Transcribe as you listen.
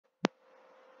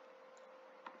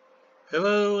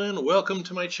Hello and welcome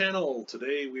to my channel.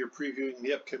 Today we are previewing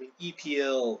the upcoming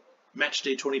EPL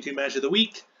Matchday 22 match of the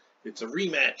week. It's a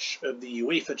rematch of the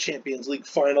UEFA Champions League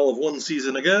final of one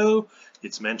season ago.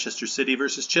 It's Manchester City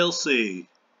versus Chelsea.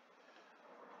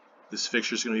 This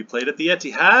fixture is going to be played at the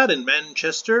Etihad in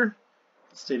Manchester.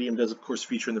 The stadium does of course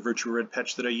feature in the Virtuared Red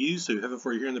patch that I use, so you have it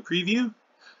for you here in the preview.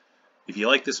 If you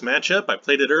like this matchup, I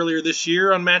played it earlier this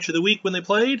year on Match of the Week when they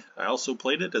played. I also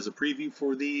played it as a preview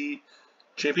for the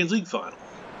Champions League final.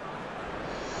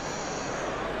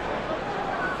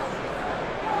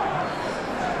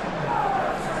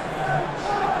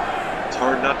 It's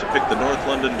hard not to pick the North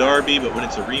London derby, but when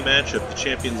it's a rematch of the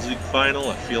Champions League final,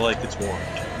 I feel like it's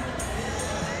warranted.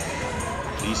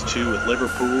 These two with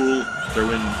Liverpool,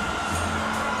 throw in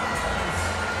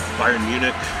Bayern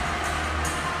Munich.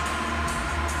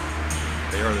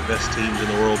 They are the best teams in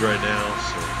the world right now,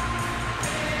 so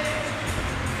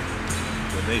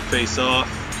when they face off,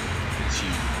 it's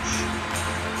huge.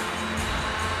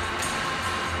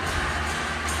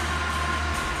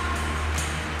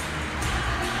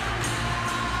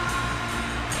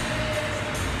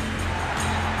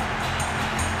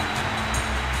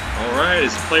 Alright,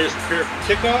 as players prepare for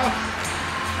kickoff,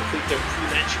 complete their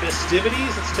pre-match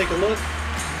festivities, let's take a look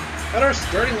at our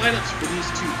starting lineups for these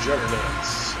two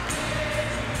juggernauts.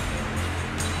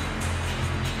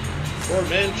 For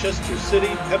Manchester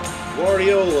City, Pep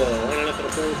Guardiola lining up in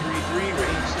a 4-3-3.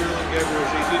 Raheem Sterling, Gabriel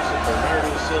Jesus, and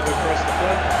Bernardo Silva across the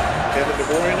front. Kevin De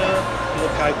Bruyne,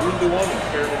 Ilkay Gundogan, and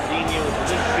Fernandinho in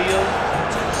the midfield.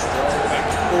 Strong back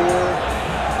four.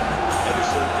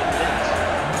 Ederson in net.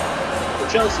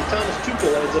 For Chelsea, Thomas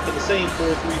Tuchel lines up in the same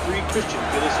 4-3-3. Christian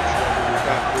Pulisic, Romelu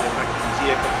Lukaku, and Hakim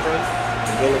Ziyech up front.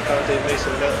 N'Golo Kante,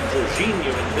 Mason Mount, and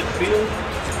Jorginho in the midfield.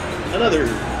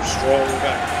 Another strong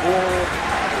back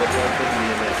four. It's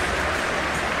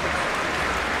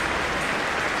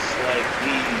like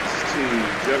these two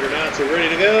juggernauts are ready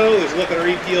to go. There's a look at our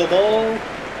EPL ball,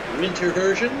 winter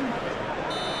version,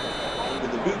 under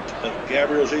the boot of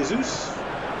Gabriel Jesus.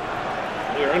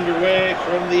 We are underway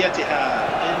from the Etihad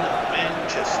in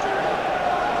Manchester.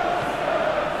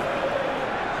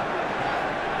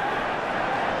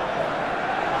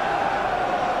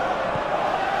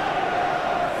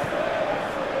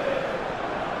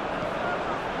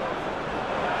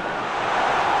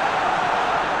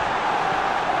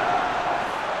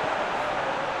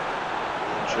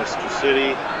 Manchester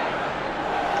City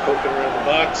poking around the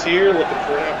box here, looking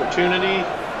for an opportunity.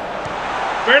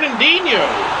 Fernandinho!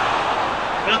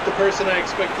 Not the person I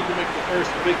expected to make the first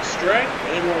big strike,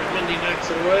 but Edouard Mendy knocks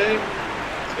it away.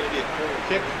 It's going to be a corner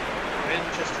kick for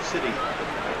Manchester City.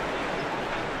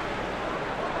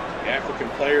 The African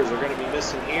players are going to be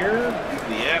missing here due to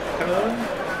the AFCON.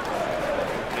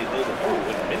 Oh,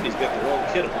 Mendy's got the wrong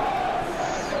kit on.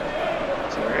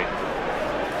 It's alright.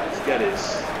 He's got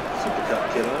his Super Cup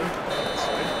kit on. That's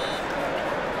right.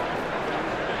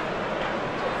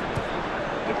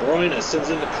 De Bruyne sends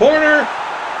in the corner.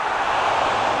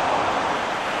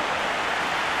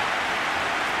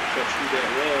 Catch who that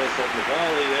was on the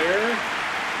volley there.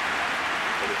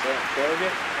 But it's off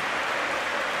target.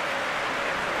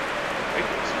 Right,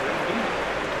 it's Fernandinho.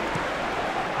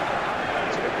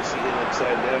 Expect to see him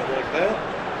upside down like that.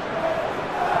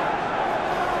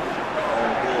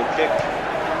 Little kick.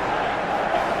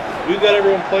 We've got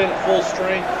everyone playing at full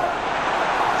strength. So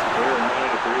bear in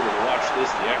mind, if you're able to watch this,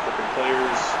 the African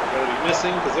players are going to be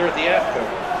missing because they're at the AFCON,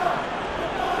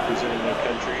 representing their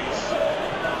countries.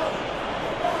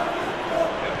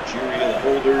 Algeria, the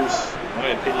holders. In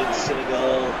my opinion,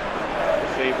 Senegal, the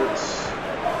favorites.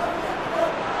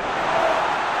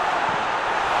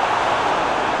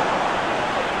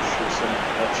 I'm sure some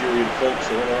Algerian folks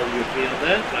will argue with me on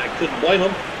that, and I couldn't blame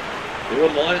them. They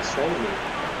won the last one.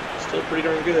 Still pretty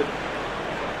darn good.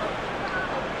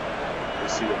 We'll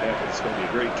see what happens. It's going to be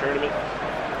a great tournament.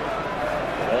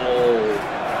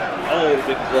 All the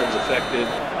big clubs affected.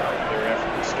 Their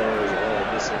African stars are all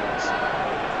missing.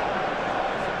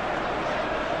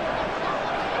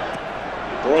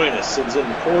 De Bruyne sends in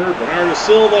the corner. Bernardo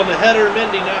Silva on the header.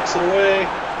 Mendy knocks it away.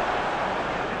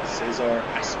 Cesar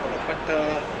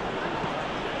Azpilicueta.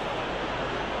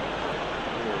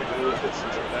 There we go. It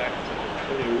sends it back to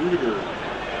Antonio Rudiger.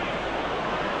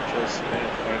 Chelsea man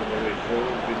finding their way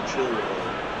forward. Good chill.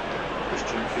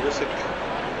 Christian Pulisic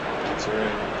gets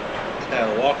around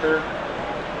Kyle Walker.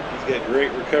 He's got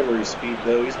great recovery speed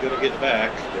though. He's going to get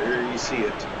back. There you see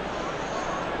it.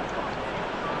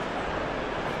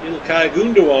 Ilkay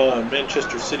Gundogan,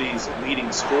 Manchester City's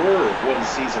leading scorer of one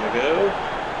season ago.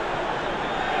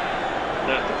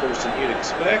 Not the person you'd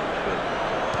expect, but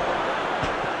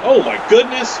oh my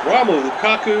goodness, Romelu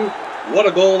Lukaku What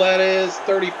a goal that is,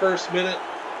 31st minute.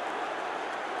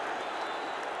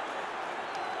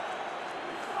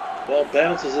 Ball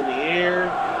bounces in the air.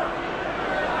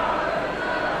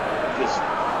 Just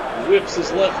whips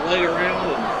his left leg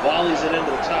around and volleys it into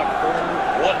the top corner.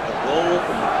 What a goal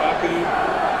from Lukaku.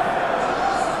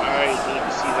 I need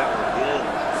to see that one again.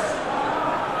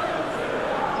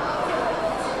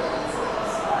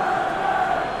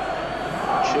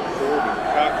 Chip forward to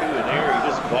Lukaku in air. He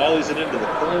just volleys it into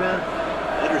the corner.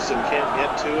 Henderson can't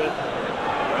get to it.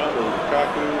 Around to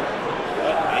Lukaku.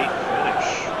 What a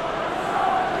finish.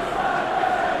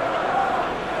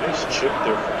 Nice chip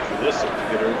there from Pulisic to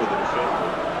get over the defender.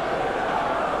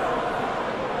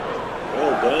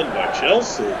 Well done by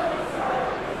Chelsea.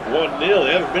 1-0.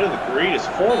 They haven't been in the greatest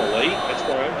form of late. That's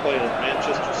why I'm playing at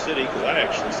Manchester City, because I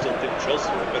actually still think Chelsea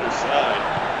are a better side.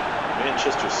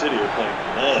 Manchester City are playing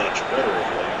much better of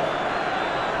late.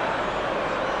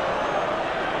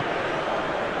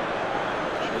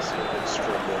 Chelsea have been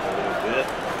struggling a little bit.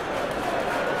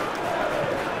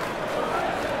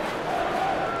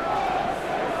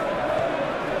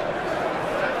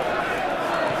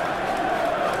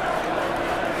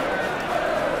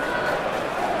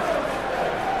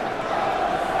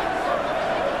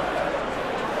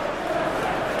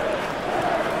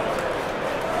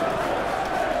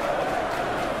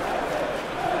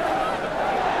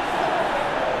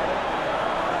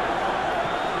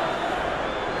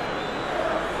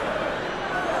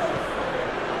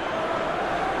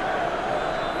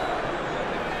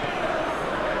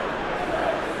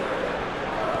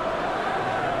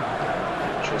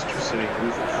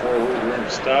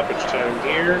 Stoppage time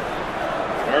here.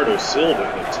 Bernardo Silva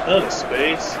in a ton of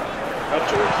space. Up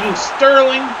to Raheem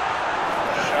Sterling.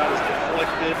 Shot is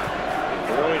deflected. De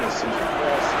Bruyne sees a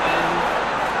cross in.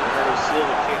 Bernardo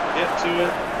Silva can't get to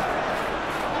it.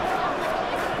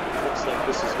 Looks like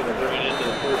this is going to bring it into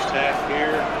the first half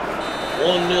here.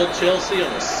 1-0 Chelsea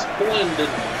on a splendid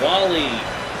volley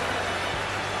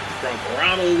from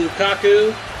Romelu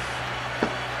Lukaku.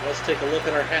 Let's take a look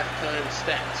at our halftime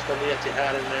stats from the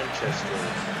Etihad in Manchester.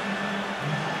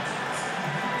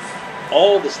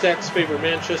 All the stats favor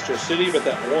Manchester City, but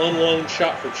that one lone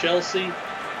shot for Chelsea.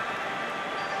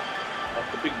 Off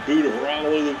the big boot of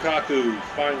Romelu Lukaku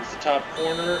finds the top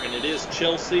corner, and it is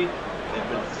Chelsea. They've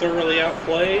been thoroughly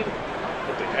outplayed,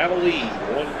 but they have a lead,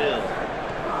 1-0.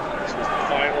 This was the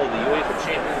final of the UEFA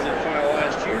Champions League final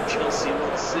last year. Chelsea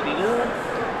won, City 0.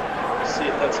 We'll see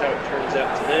if that's how it turns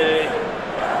out today.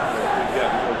 We've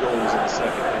got more goals in the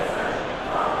second half.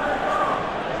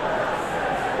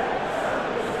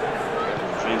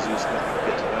 Jesus not going to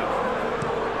get to that one.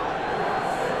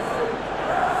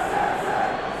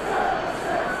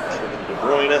 De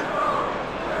Bruyne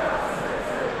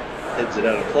heads it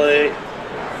out of play.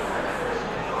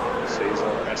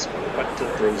 Cesar Azpilicueta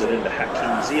throws it into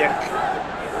Hakim Ziyech.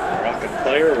 Moroccan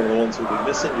player, one of the ones we'll be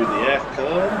missing due to the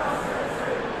AFCON.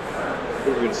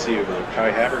 Who are we going to see over there?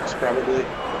 Kai Havertz, probably.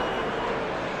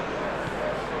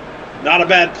 Not a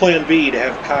bad plan B to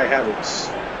have Kai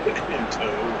Havertz in tow,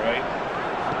 right?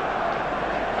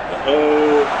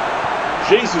 Uh-oh.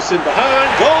 Jesus in behind.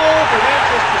 Goal for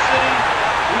Manchester City.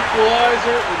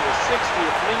 Equalizer in the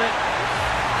 60th minute.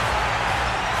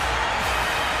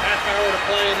 Half hour to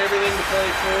play and everything to play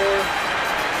for.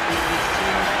 These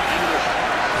two English.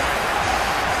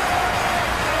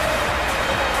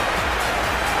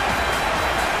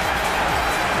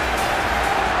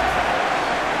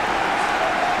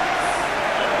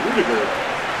 Rudiger.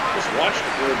 Just watch it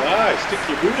go by. Stick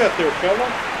your boot out there, fella.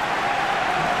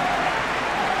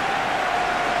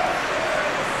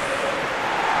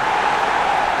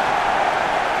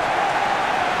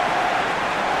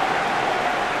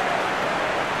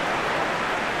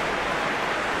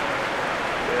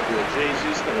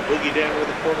 Jesus going to boogie down with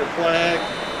a corner flag.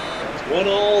 It's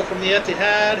 1-1 from the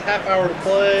Etihad. Half hour to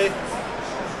play.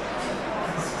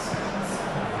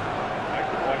 I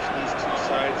can watch these two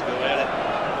sides go at it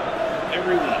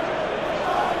every week.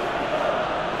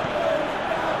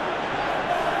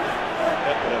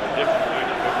 That would have a different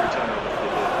lineup every time if they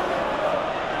did.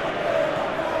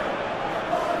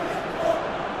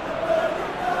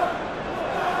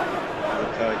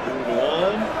 Lukaku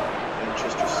on.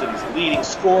 Manchester City's leading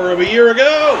scorer of a year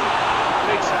ago.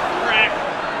 Takes a crack.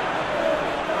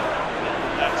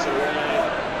 That's away.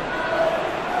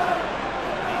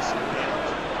 Decent count.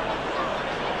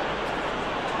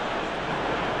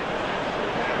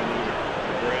 Avenue to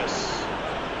progress.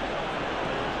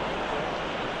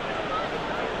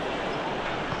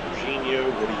 Jorginho,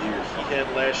 what a year he had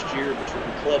last year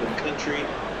between club and country.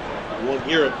 Won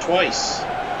Europe twice.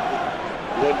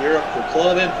 Won Europe for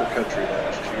club and for country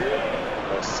last year.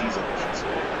 season, I should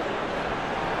say.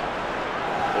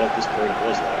 Well, at this point it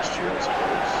was last year, I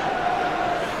suppose.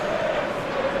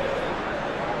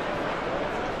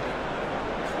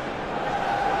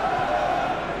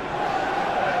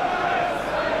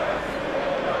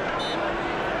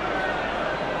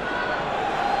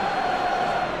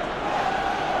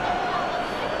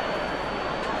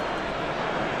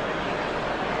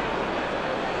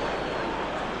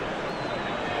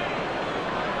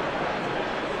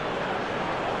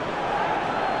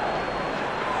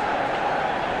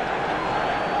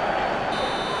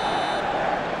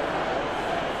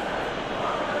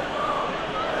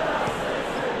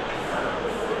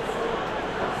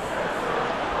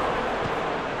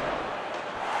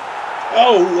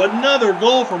 Oh, another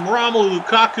goal from Romelu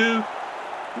Lukaku.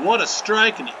 What a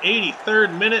strike in the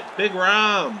 83rd minute. Big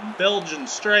Rom, Belgian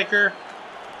striker.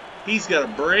 He's got a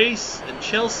brace, and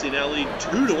Chelsea now lead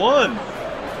 2-1.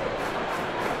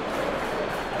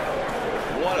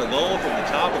 What a goal from the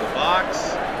top of the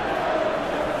box.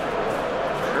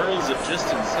 Curls it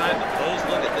just inside the post.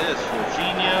 Look at this.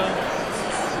 Jorginho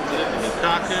sends it into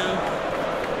Lukaku.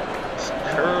 Just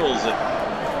curls it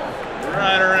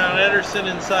right around Ederson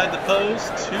inside the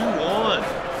post. 2-1.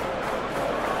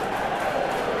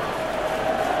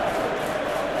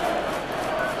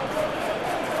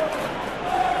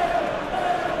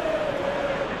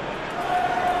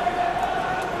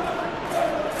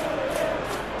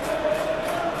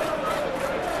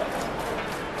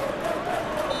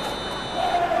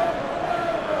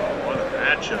 What a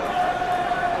matchup.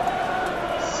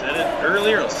 Said it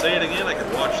earlier, I'll say it again. I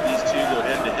could watch these two go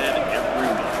head to head every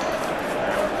week.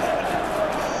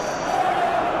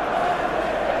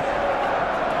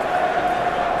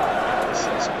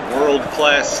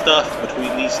 World-class stuff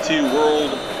between these two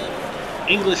world,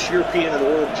 English, European, and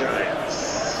world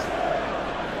giants.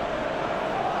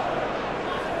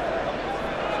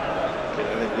 And I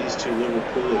think these two,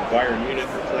 Liverpool and Bayern Munich,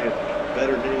 are playing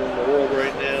better than anyone in the world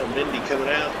right now. Mendy coming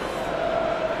out.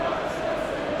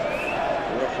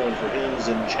 Rough one for him.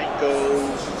 Zinchenko.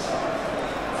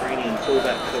 Ukrainian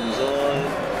fullback comes on.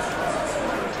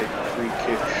 Going to take a free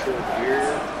kick short here.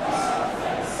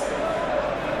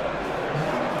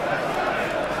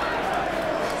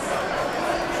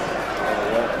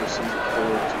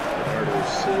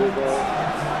 Silva.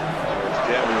 There's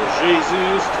Gabriel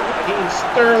Jesus to Raheem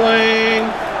Sterling.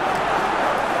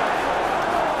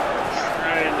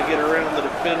 Trying to get around the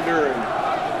defender and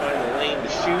find a lane to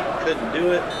shoot. Couldn't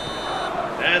do it.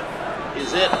 That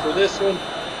is it for this one.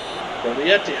 From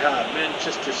the Etihad,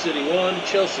 Manchester City 1,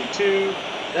 Chelsea 2.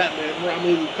 That man,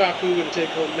 Romelu Lukaku, going to take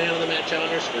home man of the match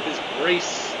honors for his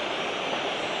brace.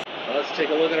 Let's take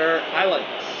a look at our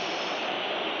highlights.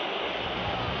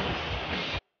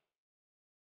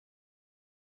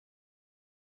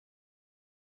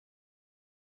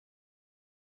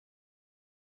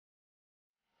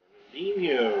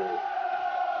 Fernandinho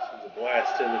sends a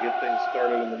blast in to get things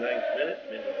started in the 9th minute.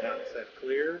 Mendy knocks that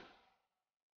clear.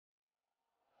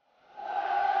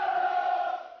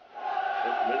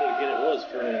 10th minute again, it was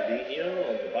Fernandinho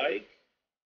on the bike.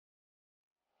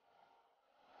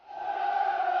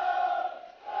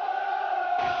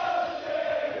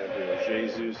 Gabriel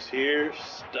Jesus here,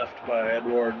 stuffed by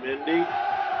Edouard Mendy.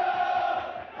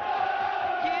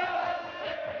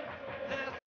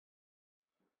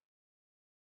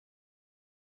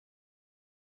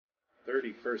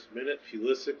 31st minute,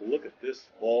 Pulisic, look at this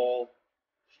ball.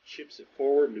 Chips it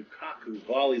forward. Lukaku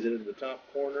volleys it into the top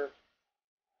corner.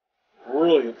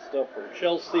 Brilliant stuff from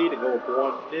Chelsea to go up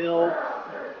 1-0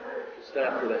 just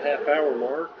after the half-hour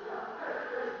mark.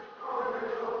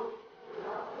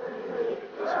 Look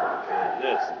at this one, man.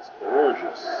 This is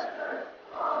gorgeous.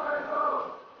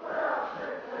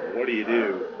 What do you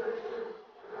do?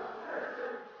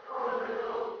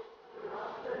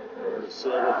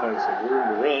 Silva finds some room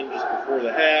to run just before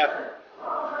the half.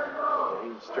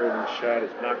 Sterling's shot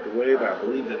is knocked away by, I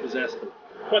believe that was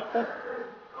Aspilicueta.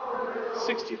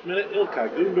 60th minute, Ilkay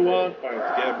Gundogan finds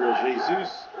Gabriel Jesus.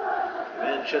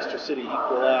 Manchester City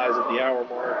equalize at the hour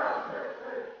mark.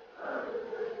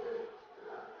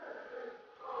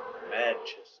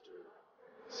 Manchester.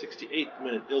 68th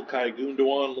minute, Ilkay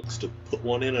Gundogan looks to put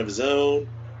one in of his own.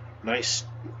 Nice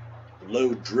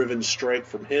low-driven strike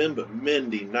from him, but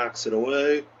Mendy knocks it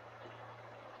away.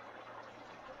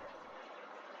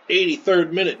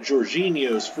 83rd minute,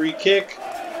 Jorginho's free kick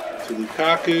to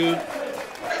Lukaku.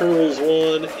 Curls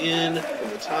one in from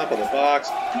the top of the box.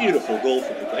 Beautiful goal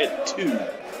from Lukaku. I had two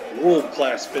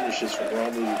world-class finishes from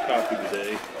Romelu Lukaku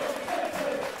today.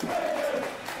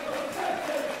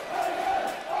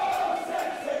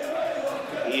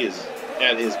 He is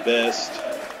at his best.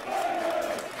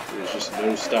 There's There's just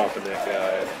no stopping that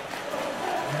guy.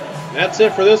 And that's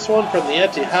it for this one from the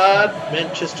Etihad.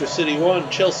 Manchester City 1,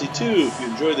 Chelsea 2. If you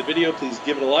enjoyed the video, please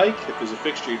give it a like. If there's a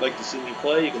fixture you'd like to see me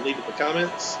play, you can leave it in the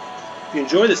comments. If you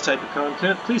enjoy this type of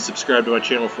content, please subscribe to my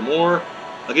channel for more.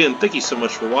 Again, thank you so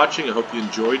much for watching. I hope you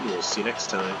enjoyed, and we'll see you next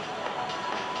time.